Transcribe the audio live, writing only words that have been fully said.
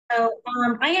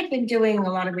I had been doing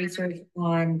a lot of research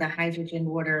on the hydrogen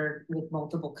water with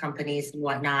multiple companies and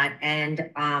whatnot, and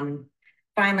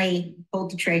finally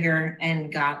pulled the trigger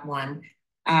and got one.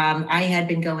 I had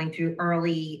been going through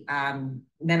early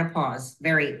menopause,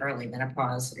 very early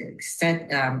menopause,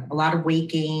 a lot of weight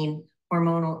gain,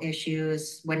 hormonal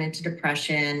issues, went into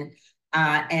depression,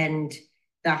 and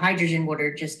the hydrogen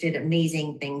water just did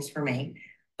amazing things for me.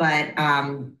 But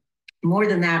more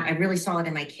than that, I really saw it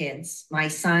in my kids. My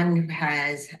son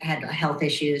has had health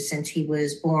issues since he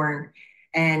was born,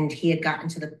 and he had gotten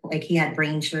to the like he had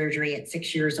brain surgery at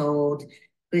 6 years old.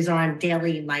 He was on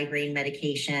daily migraine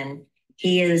medication.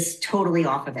 He is totally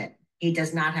off of it. He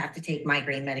does not have to take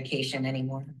migraine medication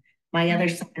anymore. My other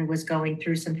son was going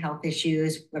through some health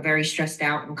issues, very stressed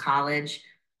out in college.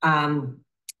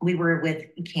 We were with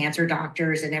cancer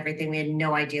doctors and everything. We had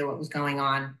no idea what was going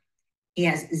on. He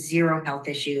has zero health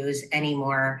issues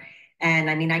anymore. And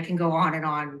I mean, I can go on and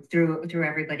on through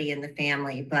everybody in the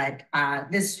family, but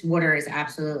this water has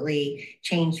absolutely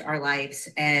changed our lives.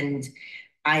 And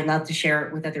I love to share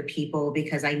it with other people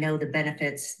because I know the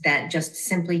benefits that just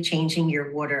simply changing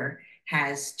your water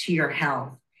has to your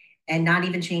health and not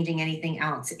even changing anything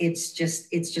else. It's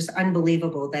just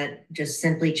unbelievable that just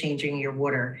simply changing your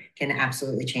water can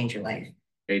absolutely change your life.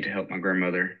 To help my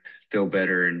grandmother feel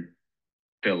better and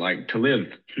feel like to live,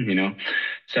 you know.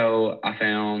 So I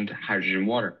found hydrogen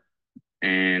water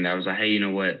and I was like, hey, you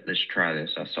know what? Let's try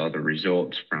this. I saw the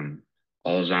results from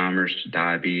Alzheimer's to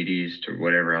diabetes to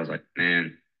whatever. I was like,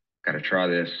 man, gotta try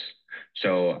this.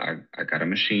 So I got a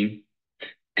machine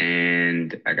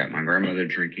and I got my grandmother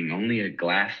drinking only a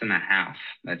glass and a half.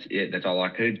 That's it. That's all I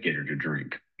could get her to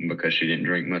drink because she didn't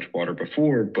drink much water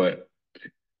before, but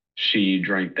she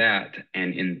drank that.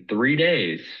 And in 3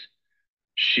 days,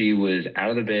 she was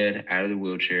out of the bed, out of the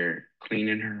wheelchair,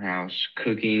 cleaning her house,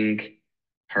 cooking.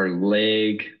 Her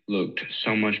leg looked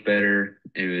so much better.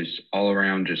 It was all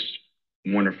around just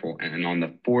wonderful. And on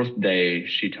the fourth day,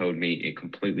 she told me it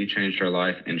completely changed her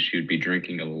life and she would be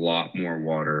drinking a lot more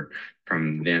water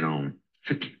from then on.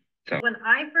 So when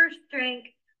I first drank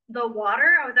the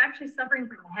water, I was actually suffering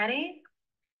from headache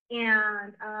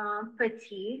and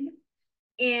fatigue.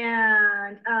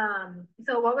 And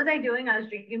so what was I doing? I was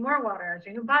drinking more water. I was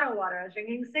drinking bottled water. I was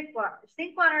drinking sink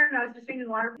water, and I was just drinking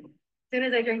water. As soon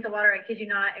as I drank the water, I kid you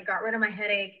not, it got rid of my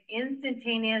headache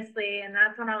instantaneously. And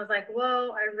that's when I was like,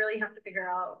 whoa, I really have to figure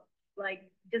out, like,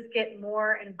 just get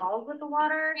more involved with the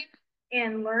water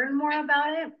and learn more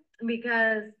about it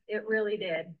because it really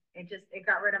did. It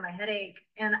got rid of my headache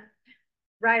and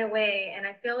right away. And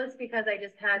I feel it's because I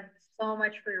just had so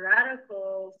much free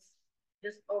radicals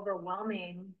just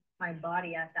overwhelming my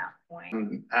body at that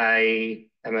point. I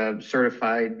am a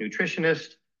certified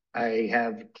nutritionist. I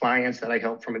have clients that I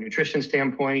help from a nutrition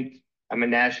standpoint. I'm a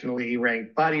nationally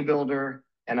ranked bodybuilder,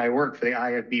 and I work for the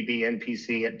IFBB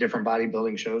NPC at different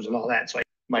bodybuilding shows and all that. So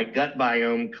my gut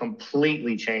biome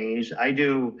completely changed. I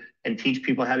do and teach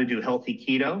people how to do healthy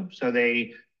keto. So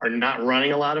they are not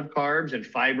running a lot of carbs, and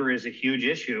fiber is a huge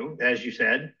issue, as you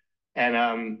said.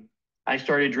 And I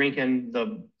started drinking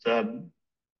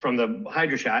from the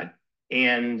hydro shot,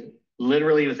 and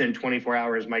literally within 24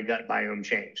 hours, my gut biome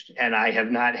changed. And I have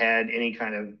not had any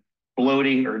kind of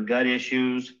bloating or gut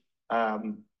issues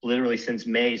literally since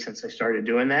May, since I started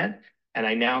doing that. And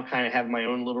I now kind of have my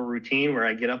own little routine where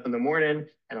I get up in the morning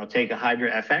and I'll take a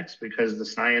Hydra FX because the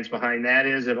science behind that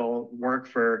is it'll work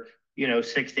for,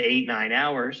 6 to 8, 9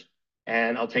 hours.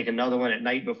 And I'll take another one at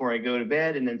night before I go to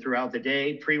bed. And then throughout the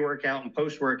day, pre-workout and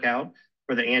post-workout,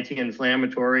 for the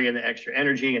anti-inflammatory and the extra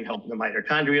energy and helping the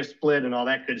mitochondria split and all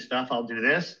that good stuff, I'll do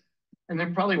this. And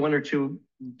then probably one or two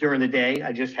during the day.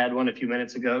 I just had one a few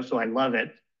minutes ago, so I love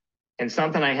it. And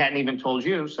something I hadn't even told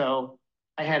you. So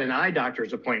I had an eye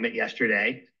doctor's appointment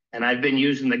yesterday, and I've been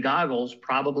using the goggles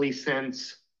probably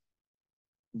since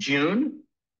June.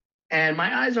 And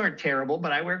my eyes aren't terrible,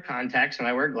 but I wear contacts and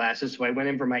I wear glasses. So I went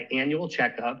in for my annual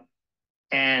checkup,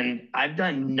 and I've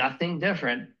done nothing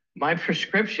different. My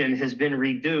prescription has been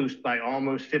reduced by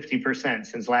almost 50%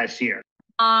 since last year.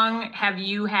 How long have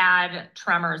you had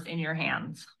tremors in your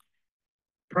hands?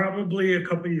 Probably a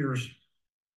couple of years.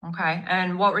 Okay.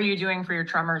 And what were you doing for your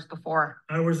tremors before?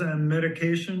 I was on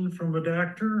medication from a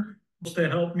doctor to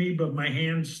help me, but my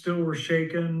hands still were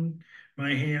shaking.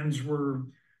 My hands were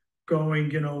going,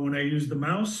 when I used the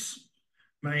mouse,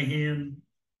 my hand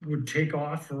would take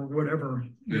off or whatever,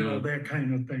 that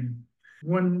kind of thing.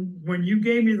 When you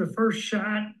gave me the first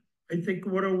shot, I think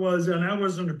what it was, and I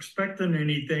wasn't expecting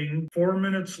anything. 4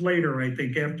 minutes later, I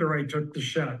think, after I took the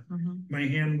shot, my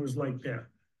hand was like that.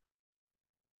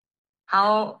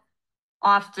 How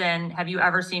often have you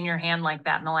ever seen your hand like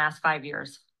that in the last 5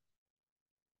 years?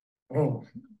 Oh,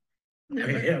 I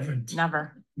haven't.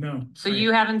 Never. No. So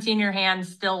you haven't seen your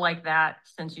hands still like that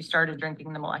since you started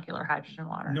drinking the molecular hydrogen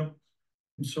water? No,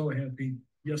 I'm so happy.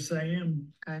 Yes, I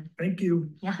am. Good. Thank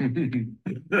you. Yeah.